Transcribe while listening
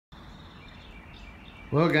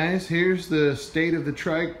Well guys, here's the state of the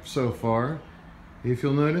trike so far. If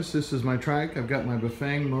you'll notice, this is my trike. I've got my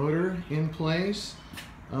Bafang motor in place.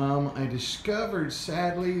 I discovered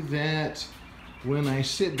sadly that when I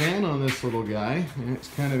sit down on this little guy, and it's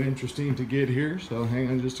kind of interesting to get here, so hang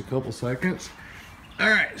on just a couple seconds. All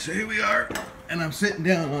right, so here we are, and I'm sitting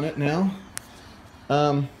down on it now.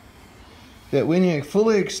 That when you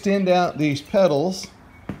fully extend out these pedals,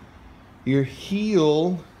 your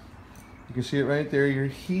heel, you can see it right there, your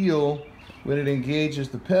heel, when it engages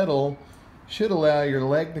the pedal, should allow your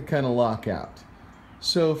leg to kind of lock out.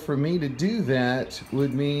 So for me to do that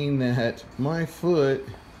would mean that my foot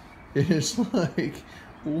is like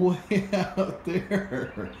way out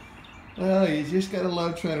there. Oh, you just gotta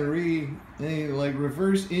love trying to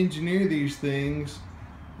reverse engineer these things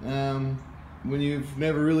when you've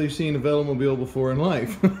never really seen a Velomobile before in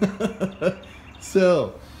life.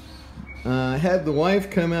 So I had the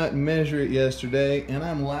wife come out and measure it yesterday, and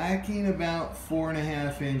I'm lacking about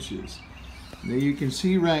 4.5 inches. Now you can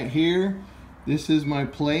see right here, this is my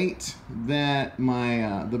plate that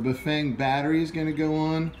my the Bafang battery is going to go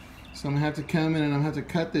on. So I'm going to have to come in and I'm going to have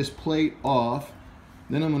to cut this plate off.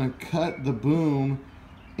 Then I'm going to cut the boom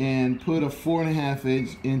and put a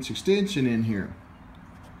 4.5 inch extension in here.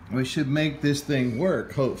 We should make this thing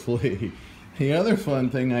work, hopefully. The other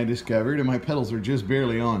fun thing I discovered, and my pedals are just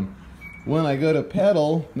barely on. When I go to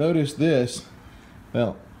pedal, notice this.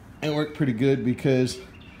 Well, it worked pretty good because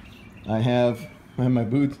I have my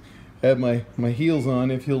boots, have my heels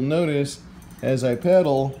on. If you'll notice, as I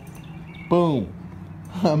pedal, boom,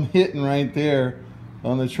 I'm hitting right there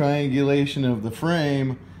on the triangulation of the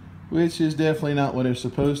frame, which is definitely not what it's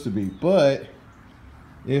supposed to be. But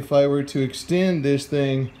if I were to extend this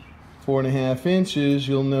thing 4.5 inches,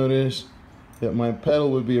 you'll notice that my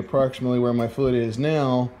pedal would be approximately where my foot is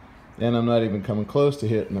now, and I'm not even coming close to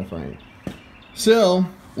hitting the frame. So,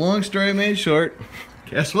 long story made short,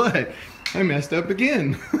 guess what? I messed up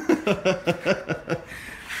again.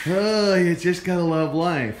 Oh, you just gotta love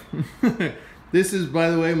life. This is, by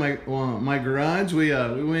the way, my garage. We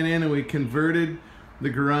went in and we converted the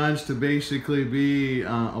garage to basically be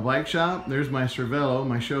a bike shop. There's my Cervelo,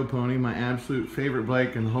 my show pony, my absolute favorite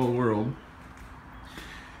bike in the whole world.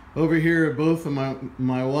 Over here are both of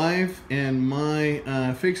my wife and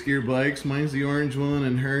my fixed gear bikes. Mine's the orange one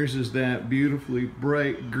and hers is that beautifully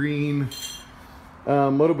bright green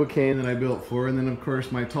motorbike that I built for. And then of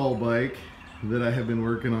course my tall bike that I have been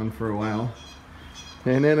working on for a while.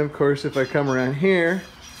 And then of course if I come around here,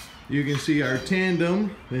 you can see our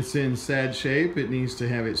tandem. It's in sad shape. It needs to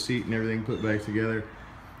have its seat and everything put back together.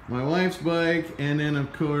 My wife's bike, and then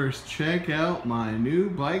of course check out my new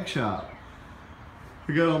bike shop.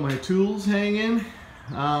 I got all my tools hanging.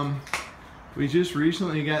 We just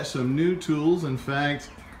recently got some new tools. In fact,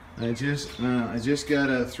 I just got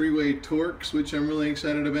a 3-way Torx, which I'm really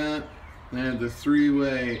excited about. I have the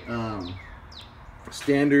 3-way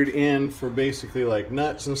standard end for basically like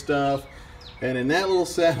nuts and stuff. And in that little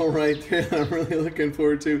saddle right there that I'm really looking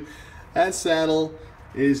forward to, that saddle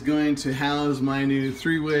is going to house my new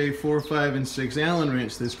 3-way 4, 5, and 6 Allen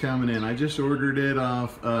wrench that's coming in. I just ordered it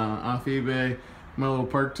off eBay. My little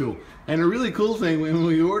park tool. And a really cool thing, when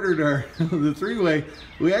we ordered the 3-way,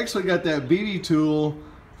 we actually got that BB tool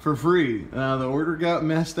for free. The order got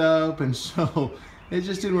messed up, and so it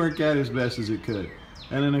just didn't work out as best as it could.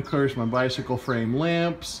 And then of course my bicycle frame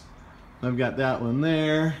lamps, I've got that one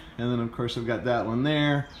there, and then of course I've got that one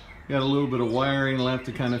there. Got a little bit of wiring left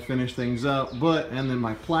to kind of finish things up, and then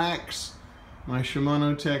my plaques, my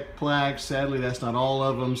Shimano Tech plaques. Sadly, that's not all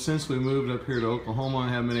of them. Since we moved up here to Oklahoma, I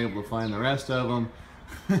haven't been able to find the rest of them.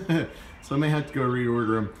 So I may have to go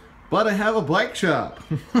reorder them. But I have a bike shop.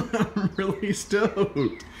 I'm really stoked.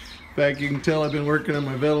 In fact, you can tell I've been working on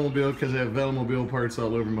my Velomobile because I have Velomobile parts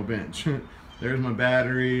all over my bench. There's my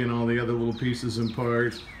battery and all the other little pieces and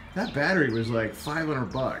parts. That battery was like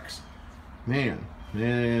 500 bucks. Man,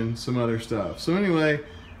 and some other stuff. So anyway,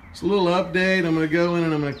 it's a little update. I'm going to go in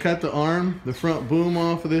and I'm going to cut the arm, the front boom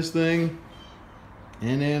off of this thing.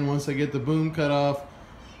 And then once I get the boom cut off,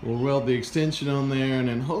 we'll weld the extension on there. And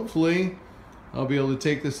then hopefully I'll be able to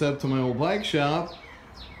take this up to my old bike shop.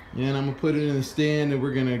 And I'm going to put it in the stand, and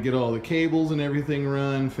we're going to get all the cables and everything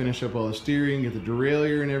run, finish up all the steering, get the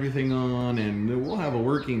derailleur and everything on, and we'll have a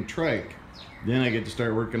working trike. Then I get to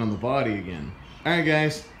start working on the body again. All right,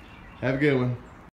 guys. Have a good one.